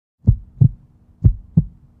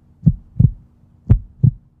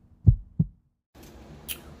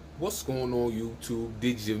What's going on, YouTube?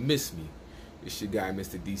 Did you miss me? It's your guy,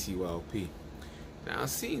 Mr. DCYLP. Now, it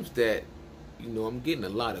seems that, I'm getting a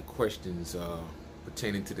lot of questions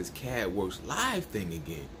pertaining to this Cadworxlive thing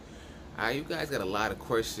again. You guys got a lot of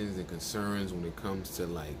questions and concerns when it comes to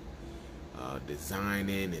like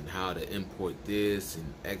designing and how to import this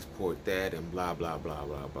and export that and blah blah blah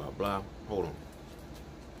blah blah blah. Hold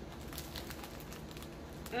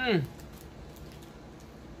on.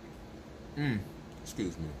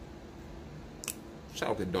 Excuse me.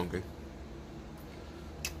 Shout out to Duncan.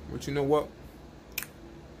 But you know what?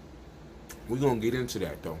 We're gonna get into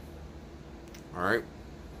that though. Alright?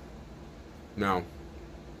 Now,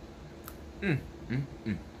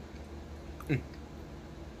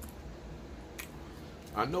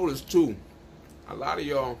 I noticed too, a lot of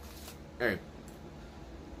y'all,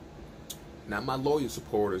 not my loyal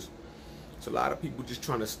supporters, it's a lot of people just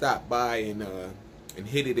trying to stop by and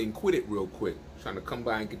hit it and quit it real quick, trying to come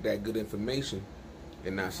by and get that good information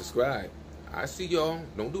and not subscribe. I see y'all.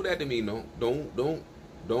 Don't do that to me, no. Don't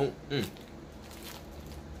Don't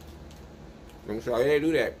try to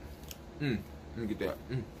do that. Let me get that.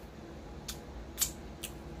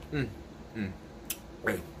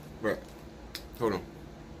 Hey, right. Hold on.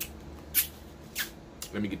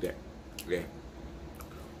 Let me get that. Yeah.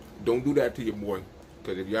 Don't do that to your boy.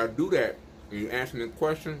 Because if y'all do that and you ask me a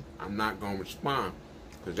question, I'm not going to respond.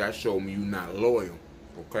 Because that shows me you're not loyal.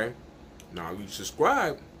 Okay? Now, if you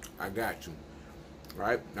subscribe, I got you.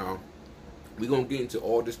 Right? Now, we're going to get into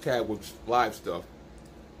all this Cadworxlive stuff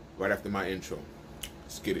right after my intro.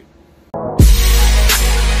 Let's get it.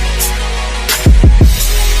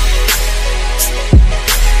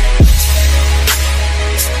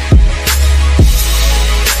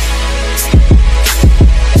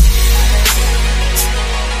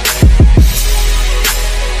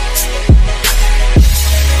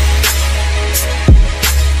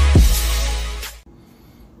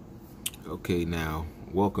 Okay, now,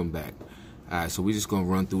 welcome back. Alright, so we're just gonna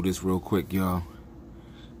run through this real quick, y'all.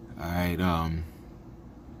 Alright,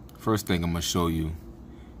 first thing I'm gonna show you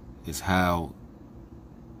is how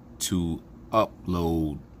to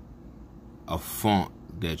upload a font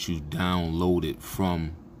that you downloaded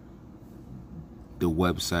from the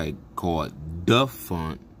website called The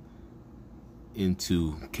Font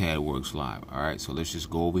into Cadworxlive. Alright, so let's just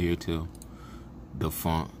go over here to The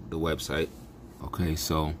Font, the website. Okay,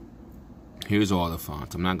 so here's all the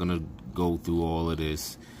fonts. I'm not gonna go through all of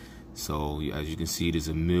this. So as you can see, there's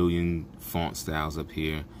a million font styles up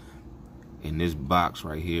here. In this box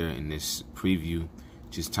right here, in this preview,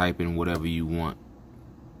 just type in whatever you want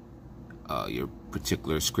your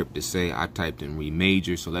particular script to say. I typed in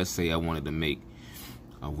Remajor, so let's say I wanted to make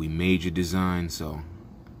a Remajor design. So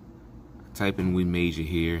I type in Remajor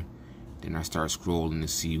here, then I start scrolling to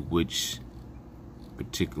see which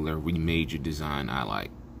particular Remajor design I like.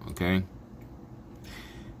 Okay?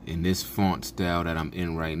 And this font style that I'm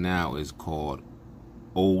in right now is called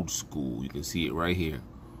Old School. You can see it right here.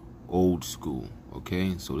 Old School.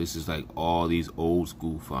 Okay, so this is like all these old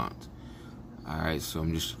school fonts. Alright, so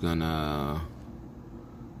I'm just gonna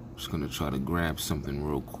try to grab something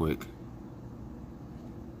real quick.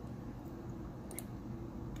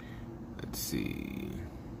 Let's see.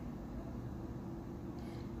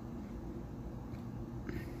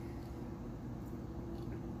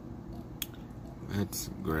 Let's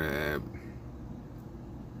grab,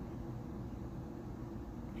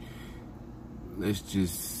 let's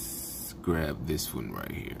just grab this one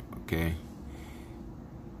right here, okay?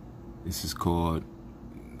 This is called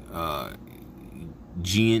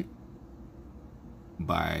Giant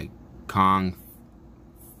by Kong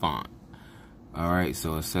Font. Alright,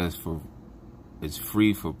 so it says it's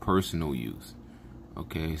free for personal use.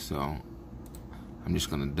 Okay, so I'm just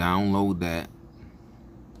gonna download that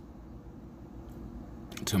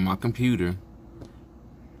to my computer.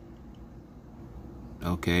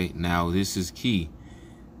 Okay, now this is key.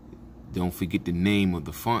 Don't forget the name of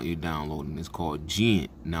the font you're downloading. It's called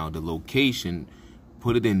Giant. Now the location,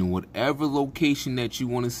 put it in whatever location that you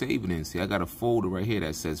want to save it in. See, I got a folder right here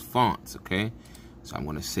that says fonts. Okay, so I'm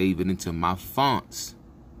going to save it into my fonts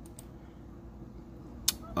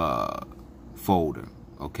folder.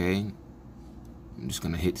 Okay, I'm just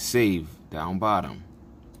going to hit save down bottom.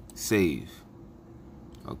 Save.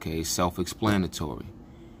 Okay, self-explanatory.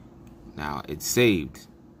 Now it's saved.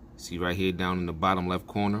 See right here down in the bottom left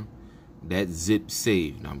corner, that zip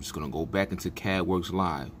saved. Now I'm just gonna go back into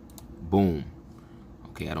Cadworxlive. Boom.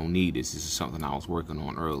 Okay, I don't need this. This is something I was working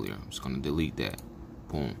on earlier. I'm just gonna delete that.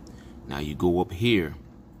 Boom. Now you go up here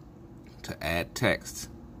to add text.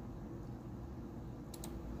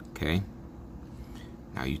 Okay.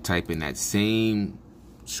 Now you type in that same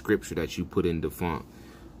scripture that you put in the font.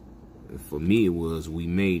 For me, it was We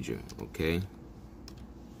Major, okay?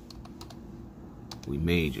 We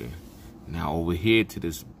Major. Now over here to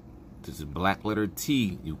this black letter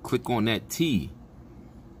T, you click on that T.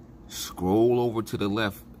 Scroll over to the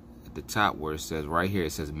left at the top where it says, right here,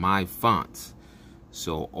 it says My Fonts.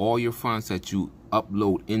 So all your fonts that you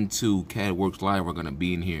upload into Cadworxlive are gonna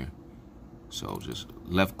be in here. So just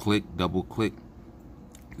left click, double click.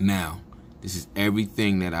 Now, this is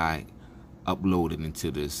everything that I uploaded into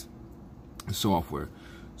this software.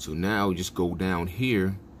 So now just go down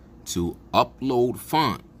here to upload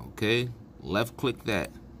font, okay? Left click that.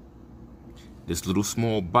 This little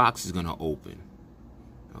small box is gonna open,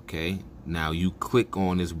 okay? Now you click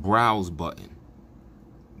on this browse button,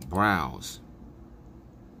 browse.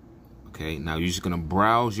 Okay, now you're just gonna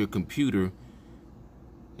browse your computer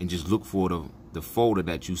and just look for the folder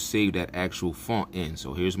that you saved that actual font in.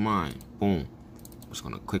 So here's mine, boom. I'm just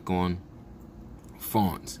gonna click on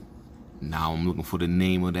fonts. Now I'm looking for the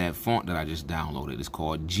name of that font that I just downloaded. It's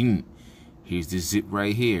called Jean. Here's the zip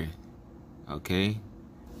right here, okay?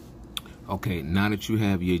 Okay, now that you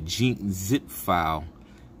have your Jean zip file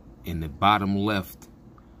in the bottom left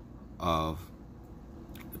of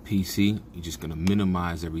the PC, you're just gonna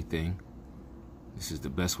minimize everything. This is the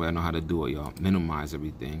best way I know how to do it, y'all. Minimize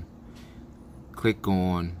everything. Click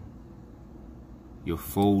on your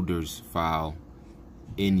folders file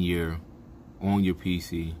on your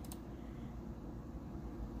PC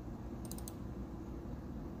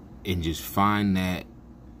and just find that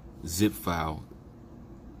zip file.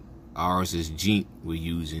 Ours is Jean we're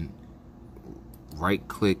using. Right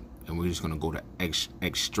click and we're just gonna go to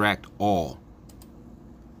extract all.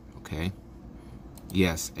 Okay.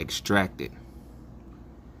 Yes, extract it.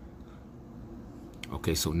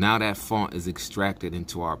 Okay, so now that font is extracted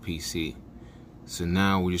into our PC. So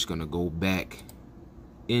now we're just gonna go back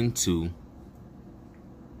into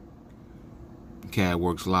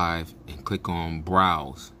Cadworxlive and click on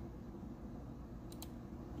Browse.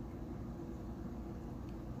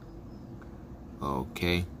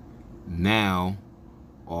 Okay, now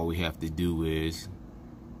all we have to do is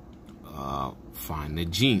find the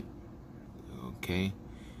Jean. Okay,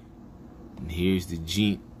 and here's the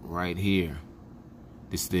Jean right here.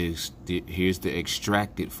 Here's the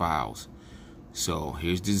extracted files. So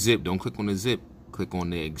here's the zip. Don't click on the zip. Click on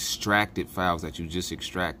the extracted files that you just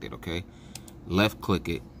extracted, okay? Left click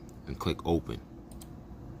it and click open.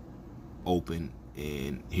 Open,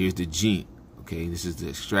 and here's the Jean, okay? This is the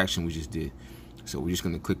extraction we just did. So we're just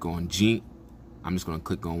gonna click on Jean. I'm just gonna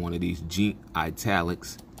click on one of these Jean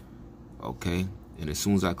italics, okay? And as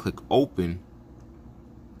soon as I click open,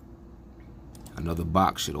 another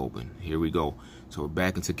box should open. Here we go. So we're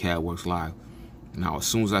back into Cadworxlive. Now, as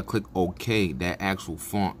soon as I click OK, that actual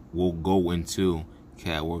font will go into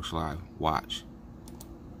Cadworxlive. Watch.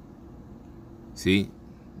 See?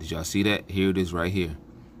 Did y'all see that? Here it is right here.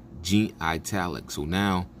 Jean italic. So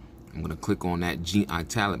now I'm going to click on that Jean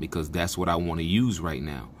italic because that's what I want to use right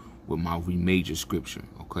now with my remajor scripture.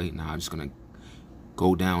 Okay, now I'm just going to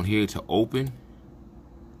go down here to open.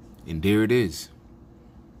 And there it is.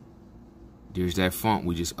 There's that font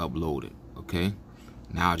we just uploaded. Okay,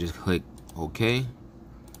 now I just click OK,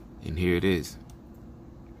 and here it is.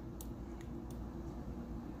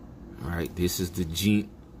 All right, this is the Jean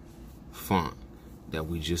font that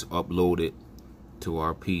we just uploaded to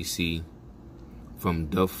our PC from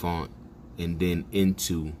the font and then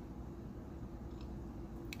into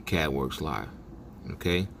Cadworxlive.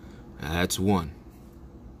 Okay, now that's one.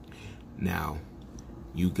 Now,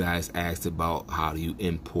 you guys asked about how do you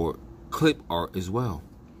import clip art as well.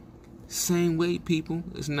 Same way, people.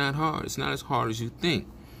 It's not hard. It's not as hard as you think.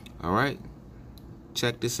 All right,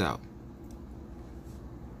 check this out.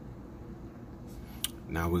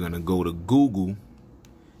 Now we're gonna go to Google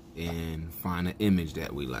and find an image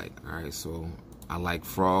that we like. All right, so I like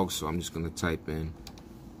frogs, so I'm just gonna type in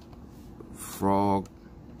frog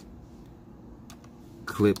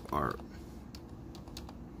clip art.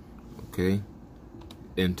 Okay,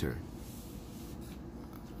 enter.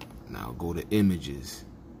 Now go to images.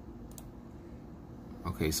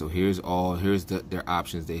 Okay, so here's their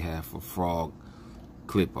options they have for frog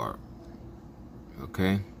clip art.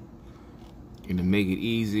 Okay, and to make it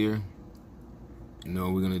easier, you know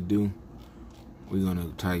what we're gonna do? We're gonna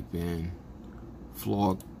type in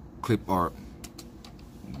frog clip art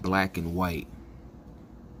black and white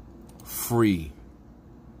free.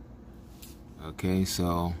 Okay,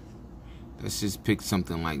 so let's just pick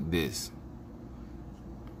something like this.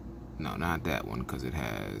 No, not that one because it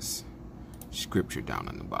has scripture down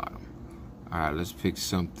on the bottom. All right, let's pick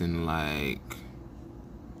something like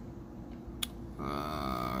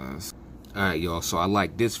Alright, y'all, so I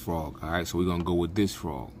like this frog. Alright, so we're gonna go with this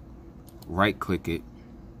frog. Right click it.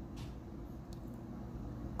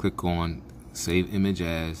 Click on Save Image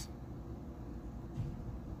As.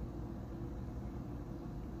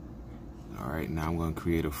 Alright, now I'm gonna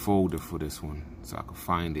create a folder for this one so I can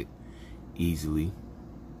find it easily.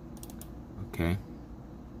 Okay.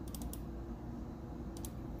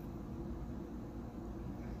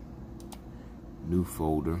 New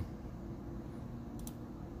folder.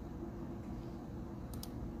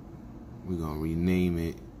 We're gonna rename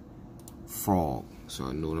it Frog, so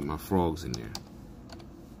I know that my frog's in there.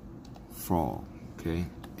 Frog, okay,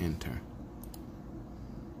 enter.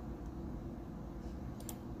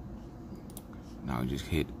 Now just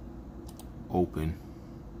hit open,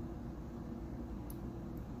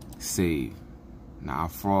 save. Now our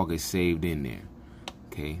frog is saved in there.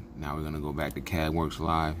 Okay, now we're gonna go back to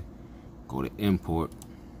Cadworxlive, go to import,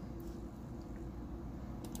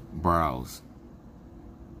 browse.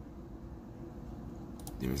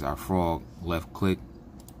 There's our frog, left click,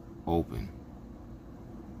 open.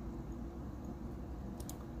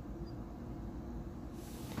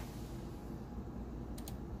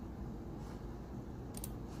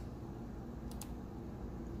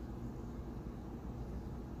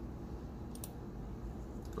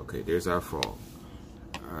 Okay, there's our frog.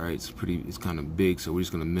 Alright, it's kind of big, so we're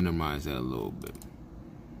just gonna minimize that a little bit.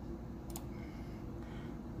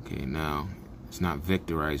 Okay, now it's not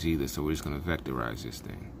vectorized either, so we're just gonna vectorize this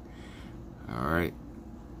thing. Alright.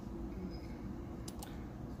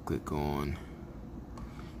 Click on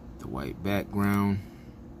the white background.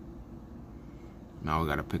 Now we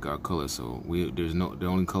gotta pick our color, so the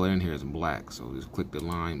only color in here is black, so just click the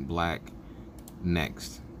line black,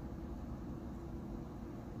 next.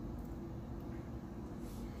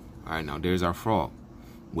 Alright, now there's our frog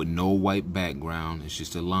with no white background, it's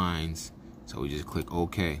just the lines, so we just click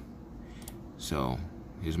OK. So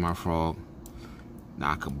here's my frog.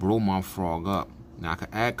 Now I can blow my frog up. Now I can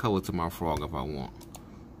add color to my frog if I want.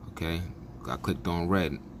 Okay, I clicked on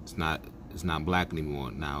red. It's not black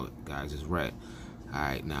anymore. Now, guys, it's red. All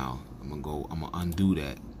right, now I'm gonna undo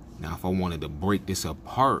that. Now if I wanted to break this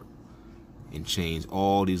apart and change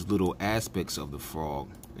all these little aspects of the frog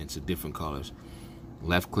into different colors,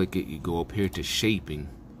 left click it. You go up here to shaping,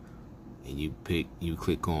 and you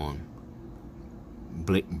click on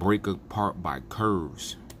break apart by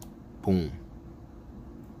curves. Boom.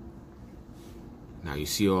 Now you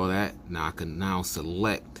see all that? Now I can now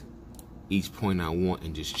select each point I want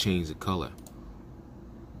and just change the color.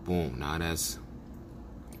 Boom. Now that's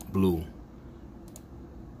blue,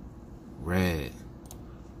 red,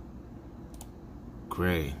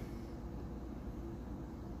 gray,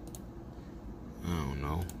 I don't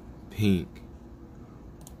know, pink. You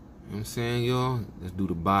know what I'm saying, y'all? Let's do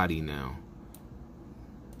the body now.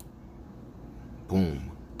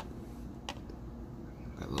 Boom.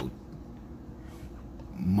 Got a little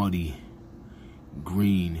muddy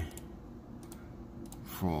green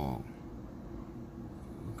frog.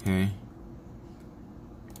 Okay.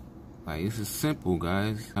 Like, this is simple,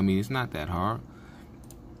 guys. I mean, it's not that hard.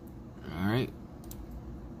 Alright.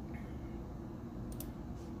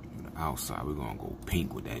 Outside, we're gonna go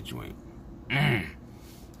pink with that joint. That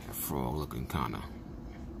frog looking kinda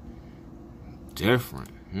different,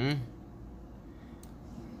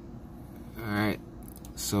 Alright,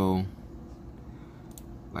 so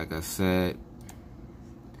like I said,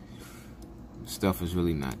 stuff is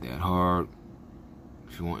really not that hard.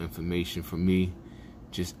 If you want information from me,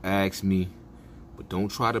 just ask me. But don't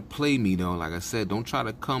try to play me though. Like I said, don't try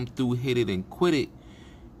to come through, hit it, and quit it. You know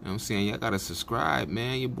what I'm saying? Y'all gotta subscribe,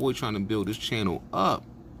 man. Your boy trying to build this channel up.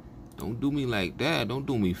 Don't do me like that. Don't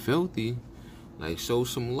do me filthy. Like, show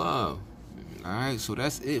some love. Alright, so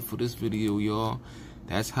that's it for this video, y'all.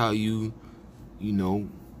 That's how you know,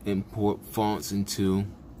 import fonts into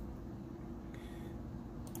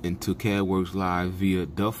Cadworxlive via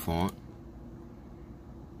the font.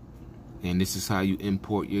 And this is how you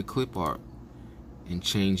import your clip art and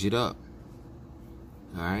change it up.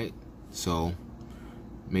 Alright, so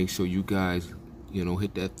make sure you guys,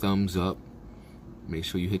 hit that thumbs up. Make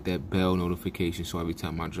sure you hit that bell notification so every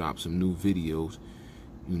time I drop some new videos,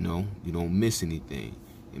 you don't miss anything.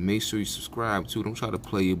 And make sure you subscribe too. Don't try to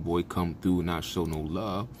play your boy come through and not show no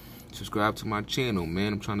love. Subscribe to my channel,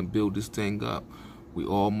 man. I'm trying to build this thing up. We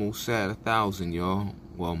almost at 1,000, y'all.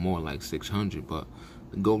 Well, more like 600, but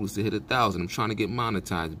the goal is to hit 1,000. I'm trying to get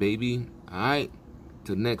monetized, baby. Alright?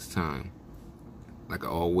 Till next time. Like I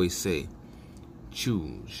always say,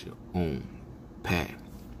 choose your own path.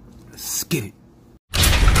 Let's get it.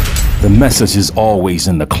 The message is always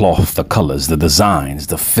in the cloth, the colors, the designs,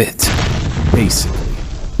 the fit. Basically,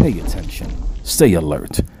 pay attention, stay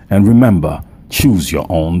alert, and remember, choose your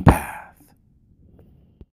own path.